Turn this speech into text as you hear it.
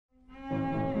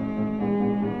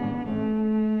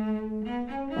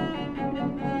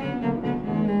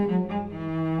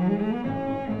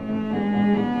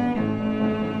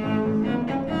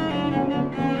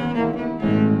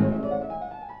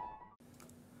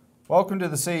Welcome to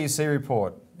the CEC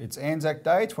Report. It's Anzac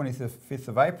Day, 25th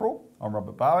of April. I'm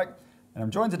Robert Barwick, and I'm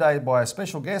joined today by a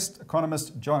special guest,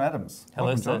 economist John Adams. Hello,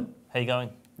 Welcome, sir. John. How you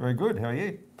going? Very good. How are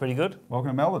you? Pretty good.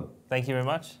 Welcome to Melbourne. Thank you very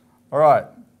much. All right.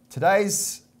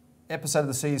 Today's episode of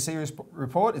the CEC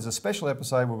Report is a special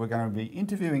episode where we're going to be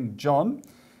interviewing John,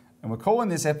 and we're calling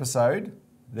this episode,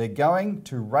 They're Going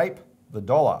to Rape the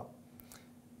Dollar.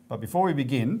 But before we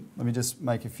begin, let me just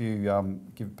make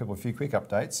give people a few quick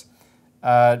updates.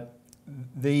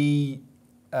 The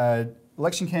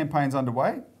election campaign's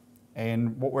underway,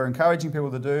 and what we're encouraging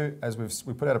people to do, as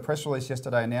we put out a press release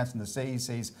yesterday announcing the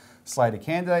CEC's slate of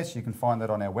candidates. You can find that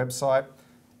on our website.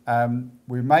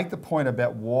 We make the point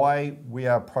about why we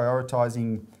are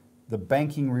prioritising the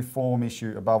banking reform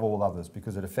issue above all others,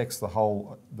 because it affects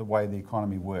the way the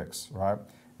economy works, right?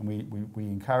 And we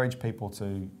encourage people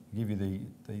to give you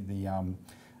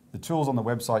the tools on the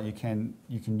website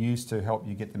you can use to help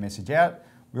you get the message out.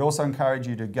 We also encourage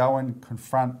you to go and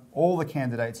confront all the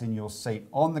candidates in your seat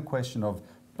on the question of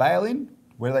bail-in,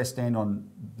 where do they stand on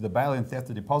the bail-in theft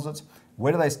of deposits,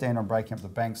 where do they stand on breaking up the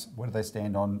banks, where do they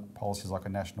stand on policies like a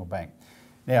national bank.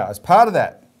 Now, as part of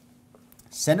that,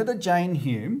 Senator Jane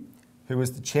Hume, who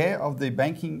was the chair of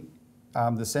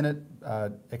the Senate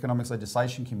Economics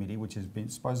Legislation Committee, which has been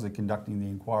supposedly conducting the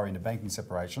inquiry into banking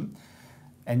separation,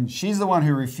 and she's the one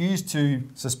who refused to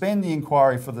suspend the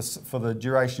inquiry for the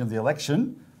duration of the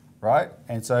election, right?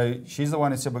 And so she's the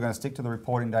one who said we're going to stick to the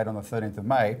reporting date on the 13th of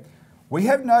May. We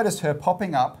have noticed her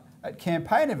popping up at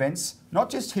campaign events, not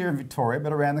just here in Victoria,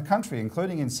 but around the country,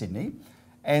 including in Sydney.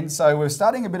 And so we're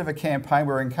starting a bit of a campaign.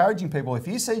 We're encouraging people, if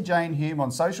you see Jane Hume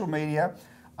on social media,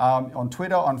 on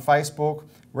Twitter, on Facebook,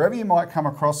 wherever you might come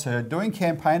across her doing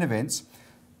campaign events,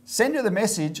 send her the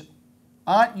message,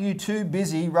 aren't you too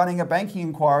busy running a banking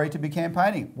inquiry to be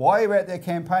campaigning? Why are you out there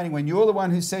campaigning when you're the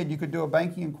one who said you could do a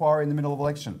banking inquiry in the middle of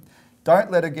election? Don't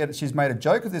let her get it. She's made a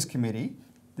joke of this committee,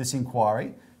 this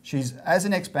inquiry. As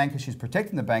an ex-banker, she's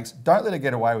protecting the banks. Don't let her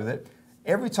get away with it.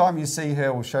 Every time you see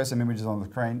her, we'll show some images on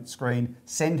the screen,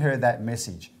 send her that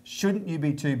message. Shouldn't you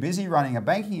be too busy running a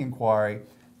banking inquiry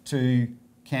to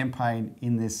campaign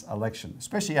in this election?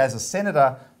 Especially as a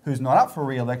senator who's not up for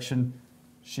re-election,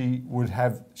 she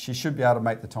should be able to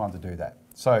make the time to do that.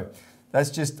 So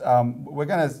that's just, we're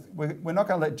not going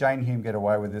to let Jane Hume get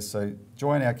away with this, so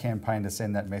join our campaign to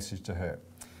send that message to her.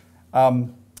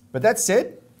 But that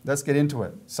said, let's get into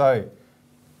it. So,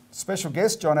 special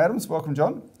guest, John Adams. Welcome,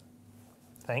 John.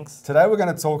 Thanks. Today we're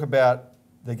going to talk about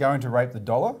they're going to rape the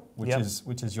dollar, which Yep.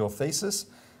 is your thesis.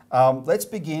 Let's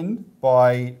begin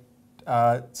by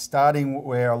starting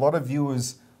where a lot of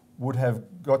viewers would have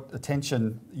got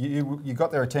attention. You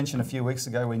got their attention a few weeks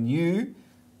ago when you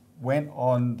went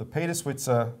on the Peter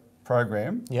Switzer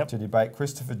program Yep. to debate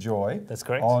Christopher Joy. That's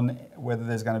correct. On whether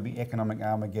there's going to be economic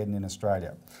Armageddon in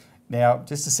Australia. Now,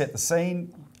 just to set the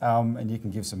scene, and you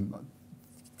can give some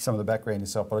of the background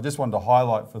yourself, but I just wanted to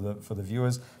highlight for the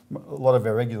viewers. A lot of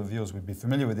our regular viewers would be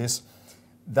familiar with this.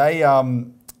 They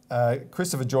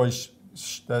Christopher Joy's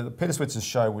the Peter Switzer's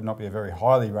show would not be a very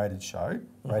highly rated show,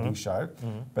 but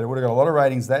it would have got a lot of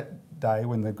ratings that day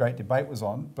when the great debate was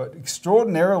on. But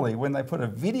extraordinarily, when they put a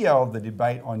video of the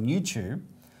debate on YouTube,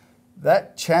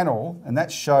 that channel and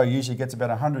that show usually gets about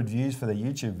 100 views for their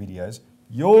YouTube videos.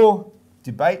 Your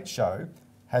debate show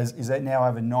is now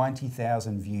over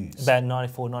 90,000 views. About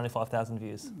 95,000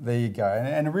 views. There you go.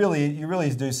 And really, you really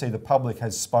do see the public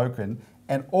has spoken,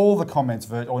 and all the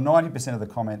comments, or 90% of the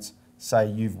comments, say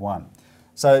you've won.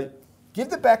 So give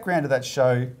the background of that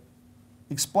show,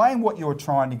 explain what you were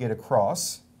trying to get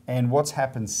across and what's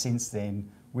happened since then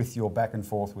with your back and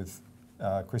forth with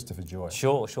Christopher Joy.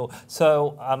 Sure.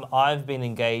 So I've been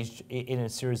engaged in a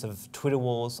series of Twitter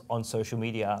wars on social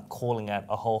media, calling out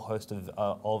a whole host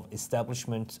of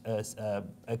establishment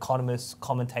economists,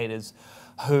 commentators,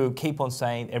 who keep on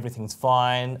saying everything's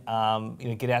fine.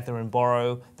 Get out there and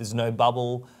borrow. There's no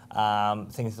bubble.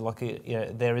 Things like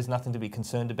there is nothing to be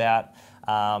concerned about.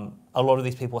 A lot of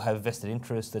these people have vested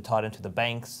interests. They're tied into the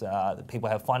banks. The people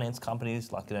have finance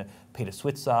companies like Peter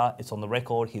Switzer. It's on the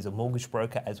record. He's a mortgage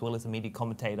broker as well as a media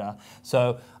commentator.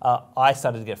 So I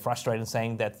started to get frustrated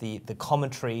saying that the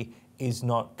commentary is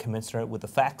not commensurate with the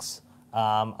facts,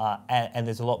 and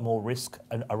there's a lot more risk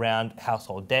around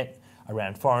household debt,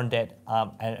 around foreign debt,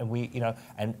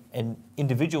 and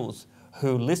individuals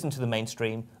who listen to the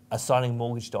mainstream are signing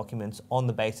mortgage documents on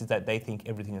the basis that they think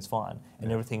everything is fine,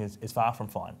 and everything is far from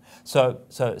fine. So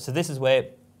this is where,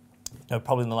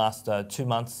 probably in the last 2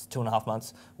 months, 2.5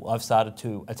 months, I've started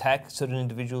to attack certain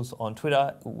individuals on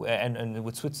Twitter and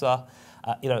with Switzer.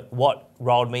 What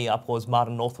riled me up was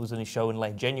Martin North was on his show in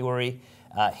late January,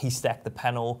 He stacked the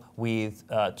panel with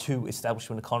two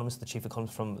establishment economists, the chief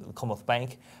economist from the Commonwealth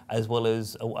Bank, as well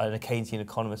as an Keynesian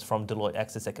economist from Deloitte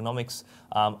Access Economics.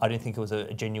 I didn't think it was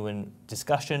a genuine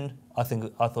discussion. I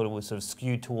thought it was sort of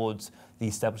skewed towards the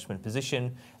establishment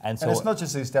position. And it's not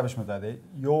just the establishment though.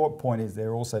 Your point is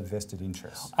they're also vested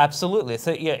interests. Absolutely.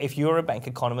 So yeah, if you're a bank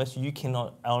economist, you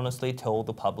cannot honestly tell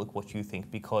the public what you think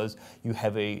because you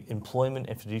have a employment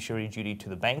and fiduciary duty to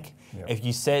the bank. Yep. If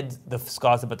you said the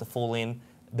sky's about to fall in,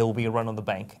 there will be a run on the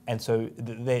bank. And so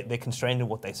they're constrained in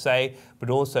what they say. But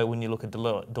also when you look at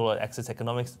Deloitte Access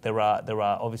Economics, there are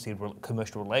obviously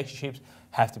commercial relationships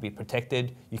have to be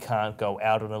protected. You can't go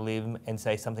out on a limb and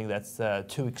say something that's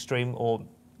too extreme or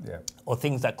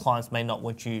things that clients may not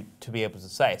want you to be able to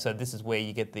say. So this is where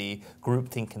you get the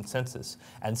groupthink consensus.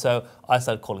 And so I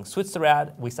started calling Switzer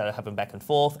out. We started having back and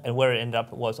forth. And where it ended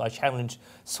up was I challenged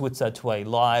Switzer to a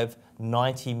live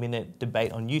 90-minute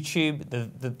debate on YouTube.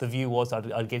 The view was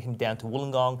I'd get him down to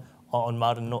Wollongong on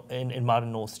in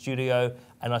Martin North studio.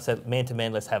 And I said, man to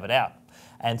man, let's have it out.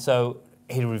 And so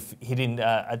he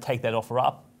didn't take that offer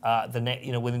up.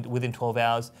 Within 12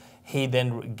 hours, he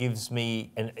then gives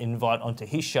me an invite onto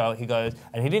his show. He goes,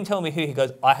 and he didn't tell me who. He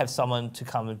goes, I have someone to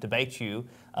come and debate you.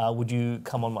 Would you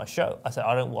come on my show? I said,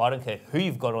 I don't care who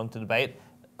you've got on to debate.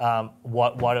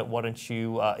 Why don't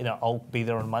you? I'll be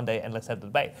there on Monday and let's have the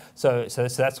debate. So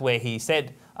that's where he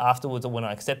said afterwards when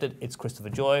I accepted, it's Christopher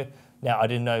Joy. Now I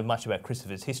didn't know much about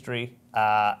Christopher's history,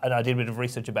 and I did a bit of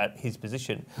research about his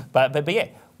position. But yeah,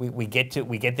 we get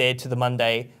there to the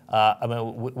Monday.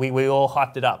 We all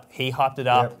hyped it up. He hyped it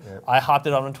up. Yep. I hyped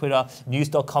it on Twitter.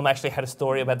 News.com actually had a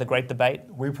story about the great debate.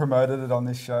 We promoted it on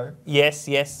this show. Yes.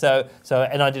 So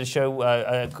and I did a show,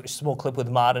 a small clip with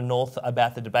Martin North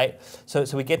about the debate. So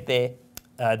we get there.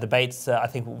 Debates, I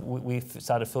think we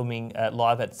started filming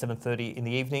live at 7:30 in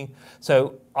the evening.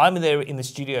 So I'm there in the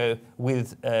studio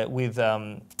with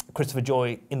Christopher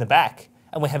Joy in the back,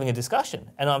 and we're having a discussion.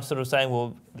 And I'm sort of saying,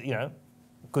 well,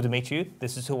 good to meet you.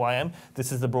 This is who I am.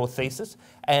 This is the broad thesis.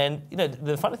 And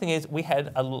the funny thing is, we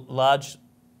had a large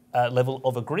level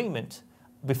of agreement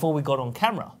before we got on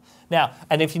camera. Now,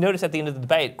 and if you notice at the end of the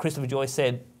debate, Christopher Joy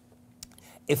said,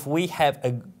 if we have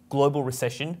a global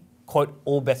recession, quote,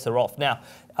 all bets are off. Now,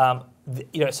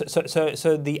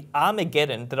 so the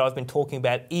Armageddon that I've been talking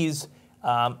about is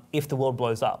if the world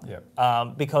blows up,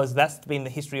 because that's been the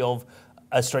history of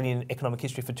Australian economic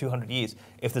history for 200 years.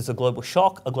 If there's a global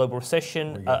shock, a global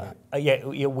recession,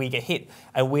 we get hit.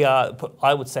 And we are,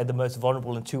 I would say, the most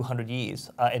vulnerable in 200 years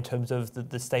in terms of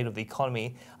the state of the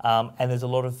economy. And there's a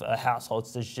lot of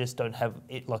households that just don't have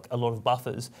a lot of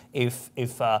buffers if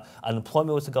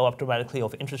unemployment was to go up dramatically or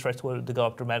if interest rates were to go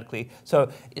up dramatically.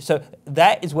 So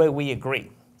that is where we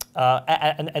agree.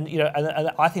 And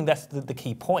I think that's the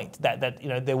key point, that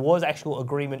there was actual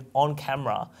agreement on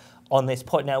camera on this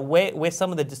point. Now, where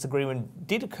some of the disagreement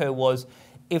did occur was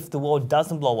if the world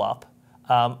doesn't blow up,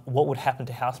 what would happen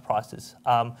to house prices?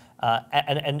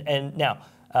 And now,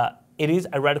 it is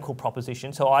a radical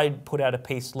proposition. So I put out a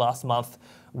piece last month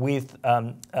with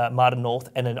Martin North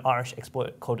and an Irish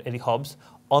expert called Eddie Hobbs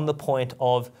on the point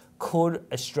of, could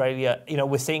Australia,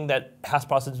 we're seeing that house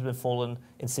prices have been fallen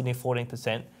in Sydney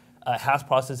 14%. House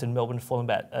prices in Melbourne have fallen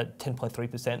about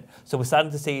 10.3%. So we're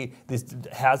starting to see this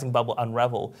housing bubble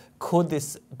unravel. Could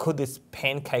this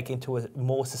pancake into a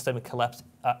more systemic collapse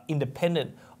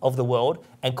independent of the world?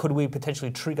 And could we potentially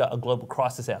trigger a global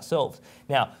crisis ourselves?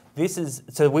 Now,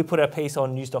 so we put our piece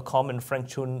on news.com, and Frank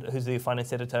Chun, who's the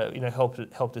finance editor,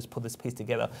 helped us put this piece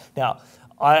together. Now,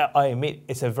 I admit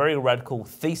it's a very radical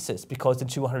thesis because in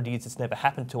 200 years it's never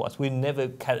happened to us. We've never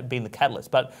been the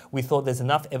catalyst, but we thought there's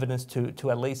enough evidence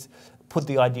to at least put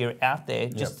the idea out there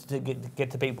just to get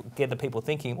the people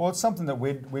thinking. Well, it's something that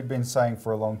we'd been saying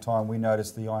for a long time. We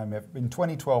noticed the IMF, in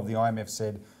 2012, the IMF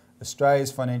said,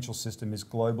 Australia's financial system is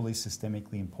globally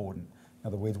systemically important. In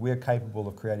other words, we're capable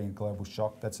of creating a global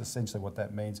shock. That's essentially what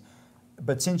that means.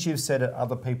 But since you've said it,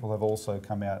 other people have also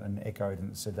come out and echoed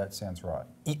and said that sounds right.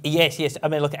 Yes. I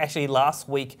mean, look, actually last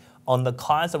week on the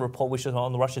Kaiser Report, which was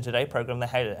on the Russia Today program, they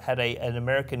had an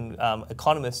American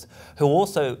economist who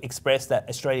also expressed that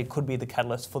Australia could be the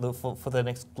catalyst for the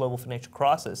next global financial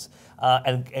crisis.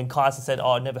 And Kaiser said,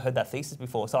 oh, I never heard that thesis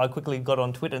before. So I quickly got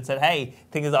on Twitter and said, hey,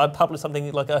 thing is, I published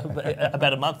something like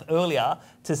about a month earlier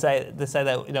to say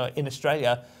that in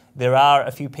Australia, there are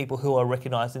a few people who are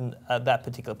recognising that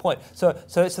particular point. So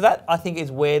that I think is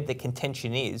where the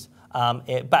contention is.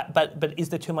 But is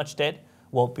there too much debt?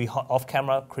 Well, off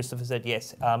camera, Christopher said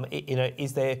yes.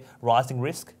 Is there rising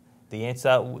risk? The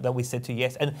answer that we said to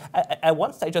yes. And at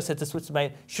one stage I said to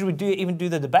Switzerland, should we even do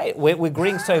the debate? We're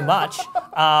agreeing so much.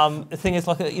 The thing is,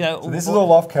 like, So this is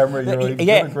all off camera, you're in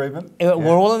good agreement?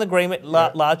 We're all in agreement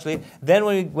largely. Then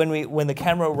when the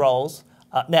camera rolls,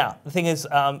 now the thing is,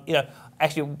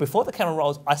 actually before the camera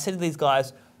rolls, I said to these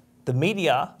guys, the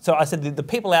media, so I said the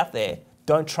people out there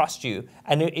don't trust you.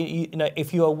 And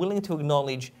if you are willing to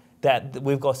acknowledge that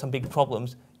we've got some big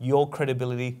problems, your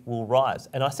credibility will rise.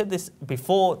 And I said this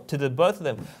before to both of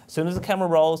them. As soon as the camera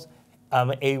rolls,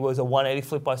 it was a 180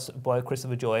 flip by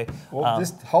Christopher Joy. Well,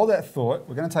 just hold that thought.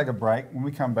 We're going to take a break. When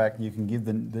we come back, you can give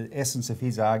the essence of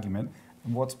his argument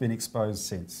and what's been exposed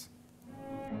since.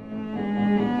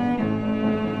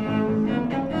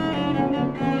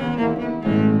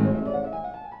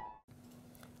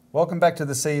 Welcome back to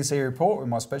the CEC Report, where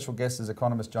my special guest is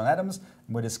economist John Adams,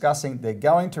 and we're discussing they're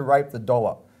going to rape the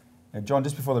dollar. Now, John,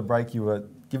 just before the break, you were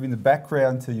giving the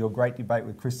background to your great debate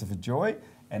with Christopher Joy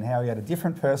and how he had a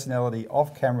different personality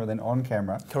off camera than on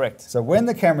camera. Correct. So when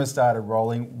the camera started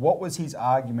rolling, what was his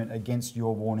argument against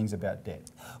your warnings about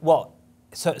debt? Well,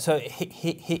 so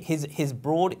his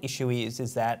broad issue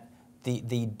is that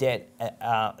the debt,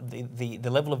 the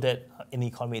level of debt in the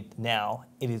economy now,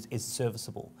 it is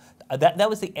serviceable. That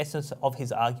was the essence of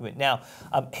his argument. Now,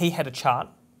 he had a chart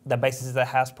that basically says that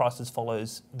house prices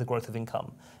follows the growth of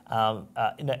income. Now,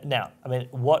 I mean,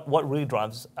 what really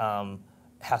drives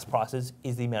house prices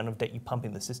is the amount of debt you pump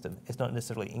in the system. It's not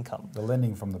necessarily income. The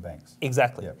lending from the banks.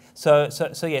 Exactly. Yep. So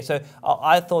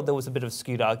I thought there was a bit of a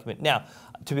skewed argument. Now,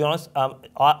 to be honest,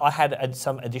 I had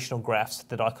some additional graphs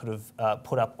that I could have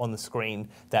put up on the screen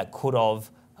that could have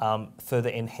further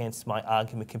enhanced my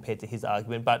argument compared to his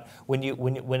argument. But when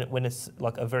it's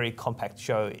like a very compact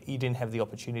show, you didn't have the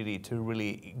opportunity to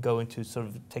really go into sort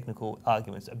of technical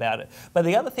arguments about it. But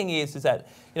the other thing is that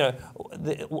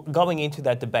going into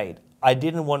that debate, I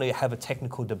didn't want to have a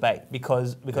technical debate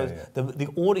because the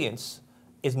audience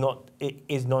is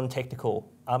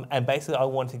non-technical, and basically I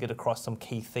wanted to get across some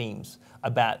key themes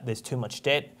about there's too much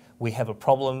debt, we have a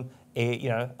problem.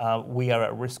 We are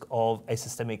at risk of a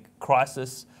systemic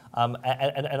crisis, and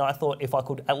I thought if I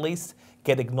could at least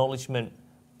get acknowledgement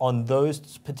on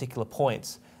those particular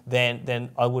points,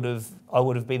 then I would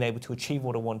have been able to achieve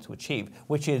what I wanted to achieve,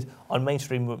 which is on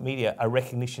mainstream media a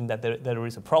recognition that there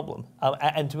is a problem.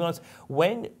 And to be honest,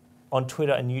 when on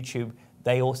Twitter and YouTube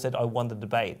they all said I won the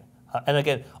debate. And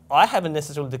again, I haven't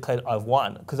necessarily declared I've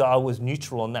won because I was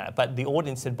neutral on that, but the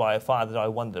audience said by far that I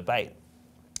won the debate.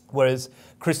 Whereas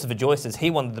Christopher Joy says he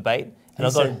won the debate. He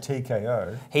said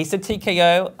TKO. He said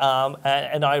TKO,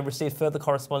 and I received further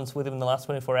correspondence with him in the last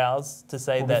 24 hours to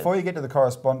say that... Before you get to the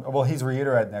correspondence, well, he's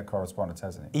reiterated that correspondence,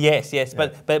 hasn't he? Yes. Yeah.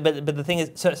 But the thing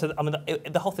is, so I mean,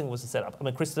 the whole thing was a setup. I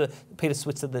mean, Peter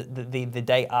Switzer, the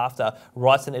day after,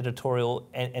 writes an editorial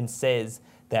and says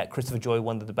that Christopher Joy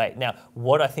won the debate. Now,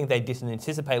 what I think they didn't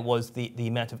anticipate was the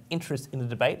amount of interest in the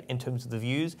debate in terms of the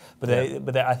views,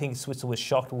 but I think Switzer was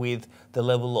shocked with the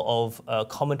level of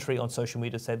commentary on social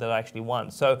media to say that I actually won.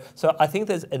 So I think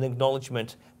there's an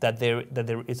acknowledgement that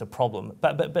there is a problem.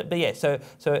 But yeah, so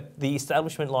the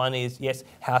establishment line is, yes,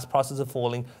 house prices are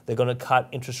falling, they're going to cut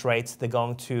interest rates, they're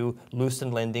going to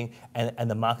loosen lending, and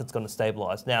the market's going to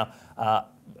stabilise. Now,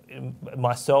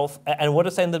 myself, and what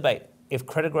I say in the debate, if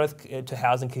credit growth to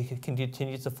housing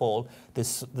continues to fall, the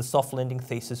soft lending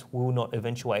thesis will not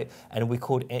eventuate, and we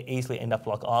could easily end up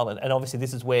like Ireland. And obviously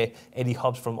this is where Eddie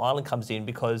Hobbs from Ireland comes in,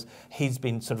 because he's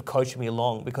been sort of coaching me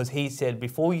along, because he said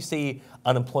before you see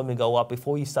unemployment go up,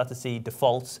 before you start to see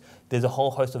defaults, there's a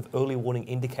whole host of early warning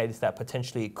indicators that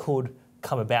potentially could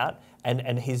come about,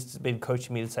 and he's been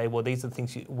coaching me to say, well, these are the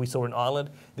things we saw in Ireland,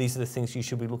 these are the things you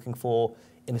should be looking for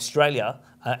in Australia,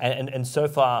 and so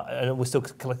far, and we're still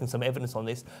collecting some evidence on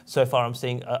this, so far I'm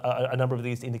seeing a number of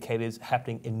these indicators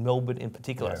happening in Melbourne in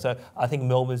particular. Yeah. So I think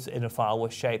Melbourne's in a far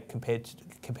worse shape compared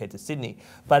to Sydney.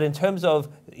 But in terms of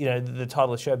the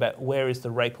title of the show about where is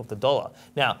the rape of the dollar,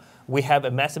 now we have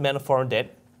a massive amount of foreign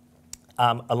debt.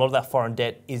 A lot of that foreign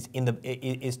debt is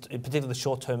particularly the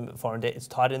short-term foreign debt, it's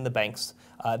tied in the banks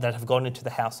that have gone into the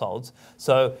households.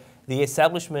 So the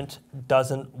establishment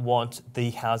doesn't want the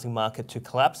housing market to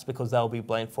collapse because they'll be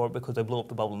blamed for it because they blew up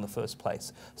the bubble in the first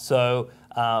place. So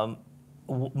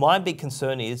my big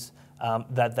concern is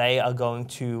that they are going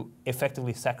to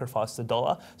effectively sacrifice the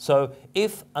dollar. So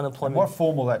if unemployment... And what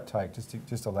form will that take?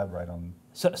 Just elaborate on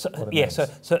what it means. So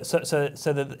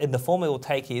the form it will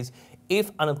take is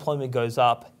if unemployment goes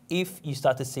up, if you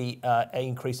start to see an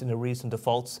increase in arrears and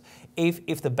defaults,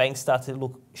 if the banks start to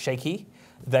look shaky,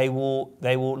 they will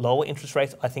lower interest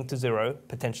rates, I think, to zero,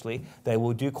 potentially. They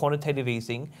will do quantitative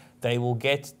easing. They will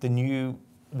get the new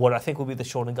what I think will be the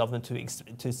short in government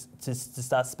to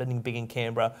start spending big in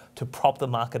Canberra to prop the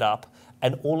market up,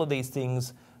 and all of these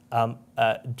things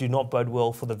do not bode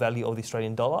well for the value of the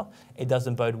Australian dollar. It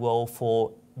doesn't bode well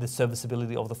for the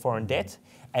serviceability of the foreign debt.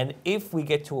 And if we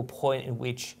get to a point in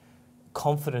which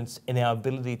confidence in our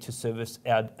ability to service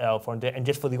our foreign debt, and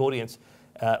just for the audience,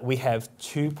 we have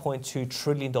 $2.2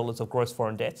 trillion of gross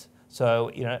foreign debt.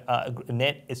 So,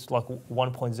 net is like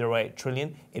 1.08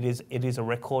 trillion. It is a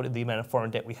record in the amount of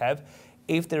foreign debt we have.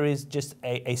 If there is just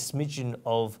a smidgen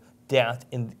of doubt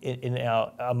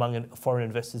among foreign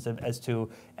investors as to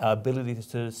our ability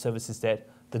to service this debt,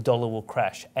 the dollar will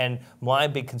crash. And my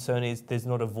big concern is there's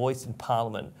not a voice in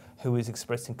Parliament who is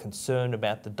expressing concern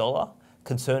about the dollar,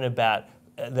 concern about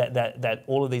that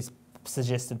all of these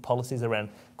suggested policies around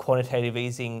quantitative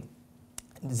easing,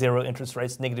 zero interest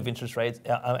rates, negative interest rates,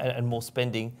 and more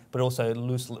spending, but also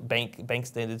loose bank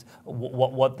standards.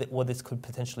 What this could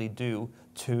potentially do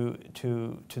to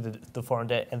the foreign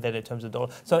debt, and then in terms of the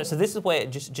dollar. So this is where,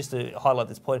 just to highlight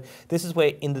this point, this is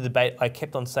where in the debate I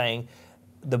kept on saying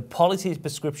the policy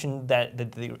prescription that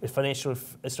the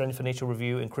Australian Financial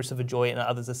Review and Christopher Joy and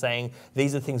others are saying,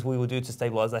 these are things we will do to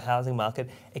stabilise the housing market,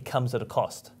 it comes at a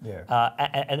cost. Yeah.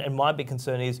 And my big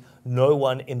concern is no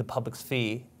one in the public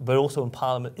sphere, but also in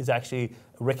Parliament, is actually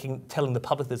telling the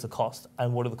public there's a cost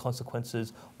and what are the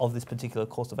consequences of this particular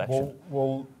course of action.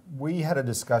 Well, we had a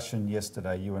discussion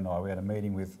yesterday, you and I, we had a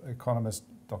meeting with economist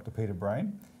Dr. Peter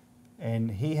Brain,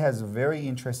 and he has a very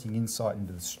interesting insight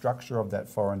into the structure of that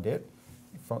foreign debt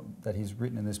that he's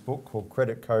written in this book called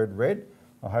Credit Code Red.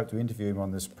 I hope to interview him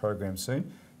on this program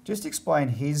soon. Just explain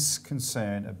his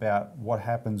concern about what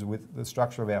happens with the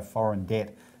structure of our foreign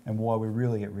debt and why we're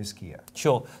really at risk here.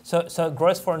 Sure. So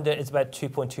gross foreign debt is about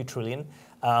 2.2 trillion.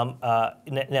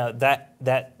 Now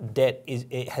that debt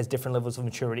has different levels of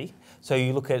maturity. So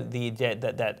you look at the debt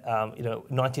that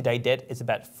 90-day debt is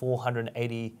about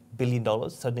 $480 billion,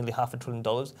 so nearly $500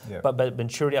 billion. Yep. But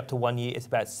maturity up to 1 year is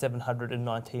about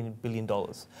 $719 billion.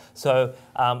 So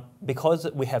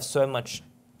because we have so much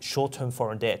short-term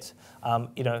foreign debt,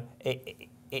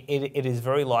 it is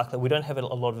very likely we don't have a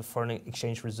lot of foreign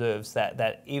exchange reserves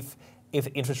that if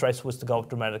interest rates was to go up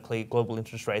dramatically, global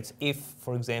interest rates, if,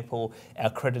 for example, our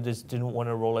creditors didn't want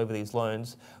to roll over these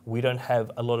loans, we don't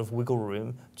have a lot of wiggle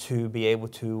room to be able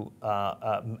to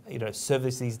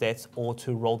service these debts or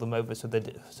to roll them over so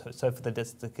for the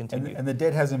debts to continue. And the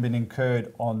debt hasn't been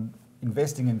incurred on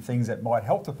investing in things that might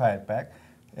help to pay it back.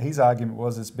 His argument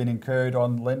was it's been incurred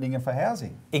on lending and for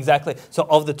housing. Exactly. So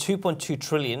of the 2.2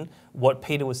 trillion, what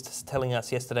Peter was telling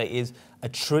us yesterday is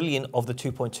 $1 trillion of the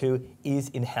 2.2 is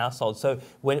in households. So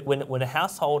when a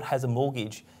household has a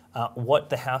mortgage, what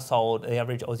the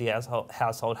average Aussie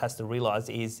household has to realise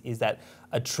is that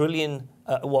 $1 trillion,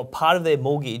 part of their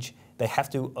mortgage, they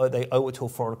owe it to a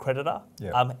foreign creditor.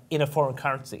 Yep. In a foreign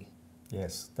currency.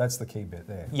 Yes, that's the key bit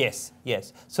there. Yes.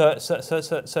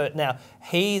 So now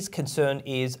his concern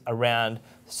is around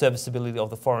serviceability of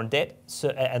the foreign debt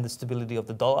and the stability of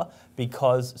the dollar,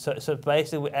 because so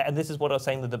basically, and this is what I was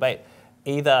saying in the debate,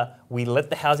 either we let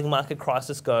the housing market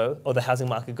crisis go, or the housing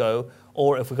market go,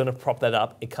 or if we're going to prop that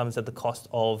up, it comes at the cost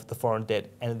of the foreign debt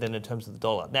and then in terms of the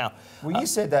dollar. Now, well, you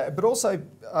said that, but also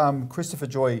Christopher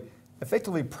Joy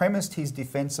effectively premised his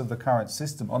defence of the current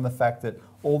system on the fact that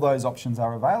all those options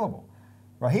are available.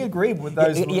 Right, he agreed with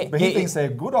those, but he thinks they're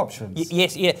good options.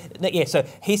 Yes. So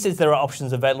he says there are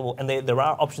options available, and there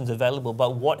are options available,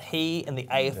 but what he and the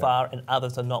AFR and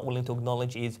others are not willing to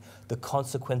acknowledge is the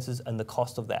consequences and the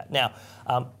cost of that. Now,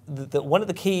 one of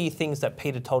the key things that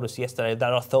Peter told us yesterday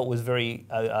that I thought was very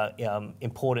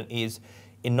important is,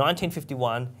 in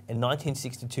 1951, in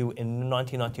 1962, in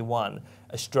 1991,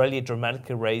 Australia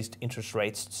dramatically raised interest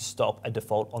rates to stop a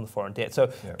default on the foreign debt.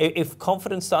 So if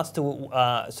confidence starts to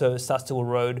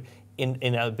erode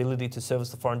in our ability to service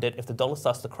the foreign debt, if the dollar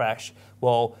starts to crash,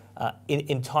 well,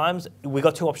 in times, we've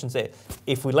got two options there.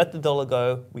 If we let the dollar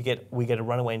go, we get a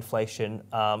runaway inflation,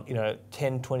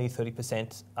 10, 20,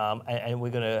 30%, and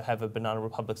we're going to have a banana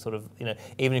republic sort of,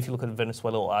 even if you look at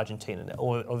Venezuela or Argentina,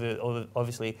 or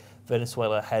obviously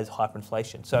Venezuela has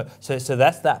hyperinflation. So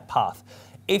that's that path.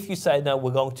 If you say, no,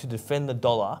 we're going to defend the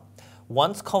dollar,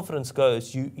 once confidence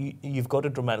goes, you've got to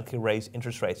dramatically raise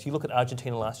interest rates. You look at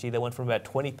Argentina last year, they went from about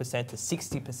 20% to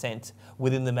 60%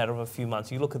 within the matter of a few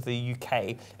months. You look at the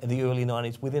UK in the early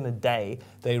 90s, within a day,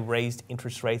 they raised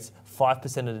interest rates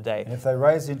 5% in a day. And if they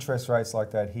raise interest rates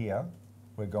like that here,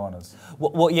 we're goners.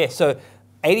 Well, yeah, so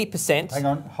 80%... Hang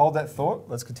on, hold that thought.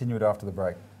 Let's continue it after the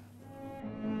break.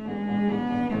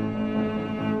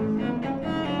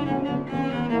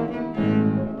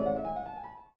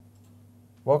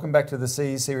 Welcome back to the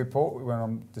CEC Report, where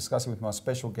I'm discussing with my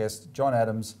special guest, John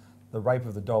Adams, the rape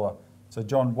of the dollar. So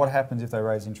John, what happens if they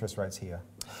raise interest rates here?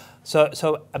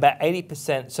 So about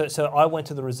 80%, so I went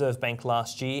to the Reserve Bank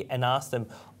last year and asked them,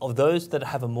 of those that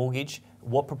have a mortgage,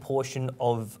 what proportion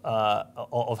of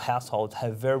households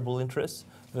have variable interest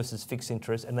versus fixed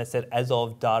interest? And they said, as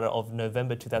of data of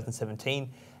November 2017,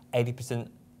 80%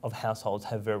 of households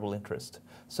have variable interest.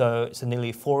 So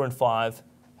nearly 4 in 5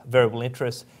 variable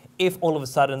interest. If all of a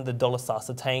sudden the dollar starts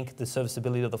to tank, the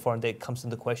serviceability of the foreign debt comes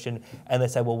into question, and they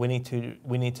say, well, we need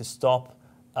to stop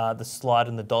the slide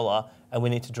in the dollar, and we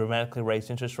need to dramatically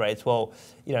raise interest rates. Well,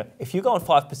 you know, if you're going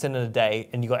 5% in a day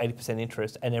and you've got 80%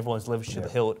 interest and everyone's leveraged to the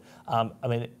hilt, I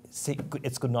mean,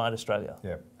 it's good night, Australia.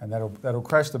 Yeah, and that'll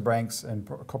crash the banks and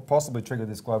possibly trigger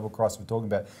this global crisis we're talking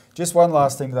about. Just one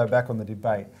last thing, though, back on the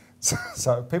debate.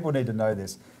 So people need to know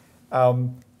this.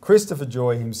 Christopher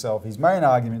Joy himself, his main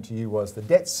argument to you was the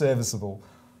debt's serviceable.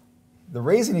 The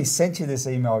reason he sent you this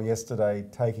email yesterday,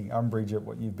 taking umbrage at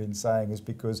what you've been saying, is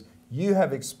because you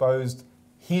have exposed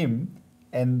him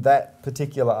and that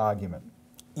particular argument.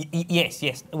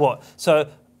 Yes. What? So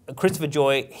Christopher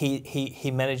Joy,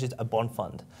 he manages a bond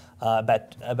fund,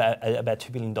 about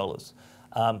 $2 billion.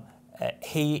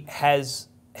 He has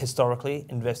historically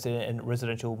invested in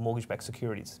residential mortgage-backed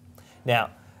securities. Now,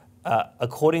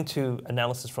 according to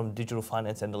analysis from Digital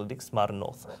Finance Analytics, Smarter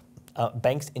North,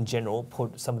 banks in general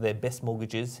put some of their best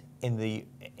mortgages in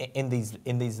these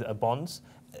bonds,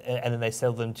 and then they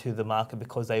sell them to the market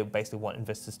because they basically want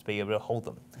investors to be able to hold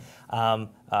them.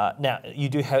 Now, you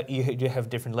do have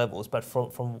different levels, but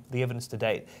from the evidence to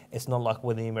date, it's not like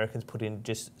when the Americans put in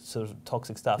just sort of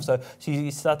toxic stuff. So you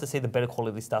start to see the better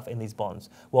quality stuff in these bonds.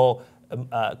 Well,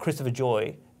 Christopher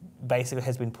Joy basically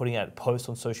has been putting out posts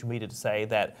on social media to say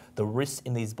that the risks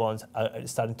in these bonds are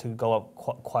starting to go up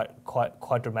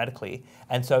quite dramatically.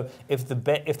 And so if the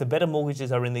better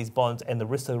mortgages are in these bonds and the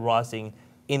risks are rising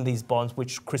in these bonds,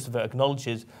 which Christopher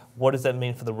acknowledges, what does that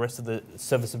mean for the rest of the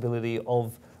serviceability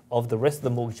of the rest of the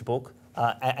mortgage book?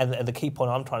 And the key point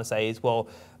I'm trying to say is, well,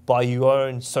 by your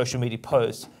own social media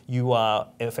posts, you are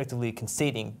effectively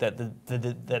conceding that the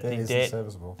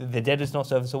debt is not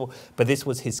serviceable. But this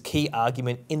was his key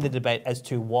argument in the debate as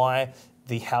to why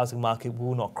the housing market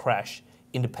will not crash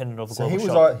independent of a global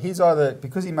shock. He's either,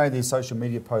 because he made these social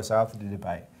media posts after the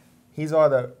debate, he's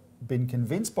either been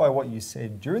convinced by what you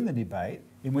said during the debate,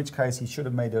 in which case he should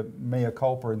have made a mea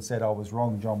culpa and said, I was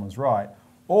wrong, John was right,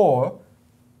 or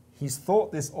he's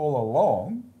thought this all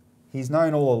along. He's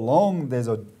known all along there's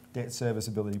a debt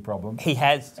serviceability problem. He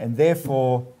has. And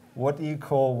therefore, what do you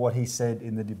call what he said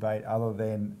in the debate other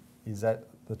than, is that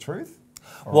the truth?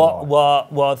 Well,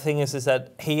 the thing is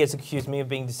that he has accused me of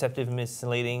being deceptive and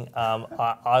misleading.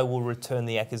 I will return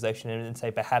the accusation and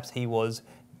say perhaps he was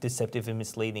deceptive and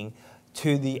misleading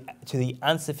to the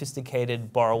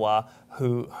unsophisticated borrower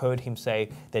who heard him say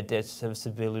that debt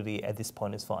serviceability at this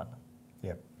point is fine.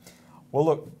 Yeah. Well,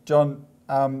 look, John,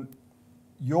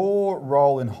 your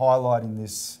role in highlighting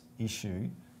this issue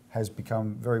has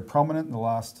become very prominent in the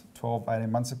last 12,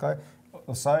 18 months ago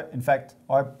or so. In fact,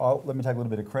 let me take a little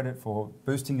bit of credit for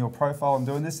boosting your profile and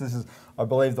doing this. This is, I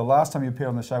believe, the last time you appeared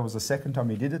on the show was the second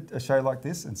time you did a show like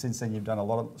this, and since then you've done a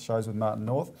lot of shows with Martin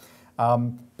North.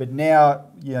 But now,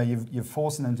 you know, you're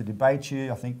forcing them to debate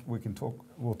you. I think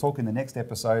we'll talk in the next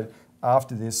episode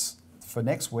after this for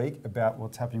next week about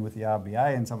what's happening with the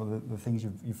RBA and some of the things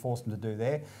you've forced them to do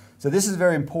there. So this is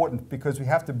very important because we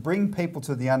have to bring people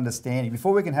to the understanding.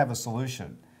 Before we can have a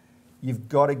solution, you've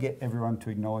got to get everyone to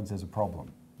acknowledge there's a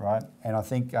problem, right? And I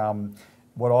think the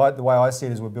way I see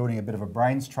it is we're building a bit of a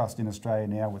brains trust in Australia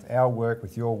now with our work,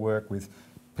 with your work, with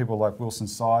people like Wilson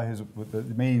Sy, who's with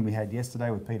the meeting we had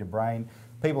yesterday with Peter Brain,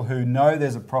 people who know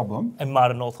there's a problem. And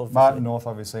Martin North, obviously. Martin North,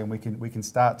 obviously, and we can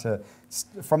start to,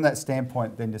 from that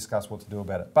standpoint, then discuss what to do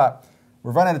about it. But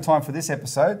we've run out of time for this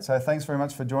episode, so thanks very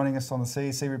much for joining us on the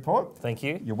CEC Report. Thank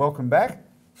you. You're welcome back.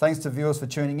 Thanks to viewers for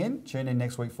tuning in. Tune in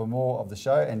next week for more of the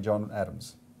show and John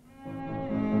Adams.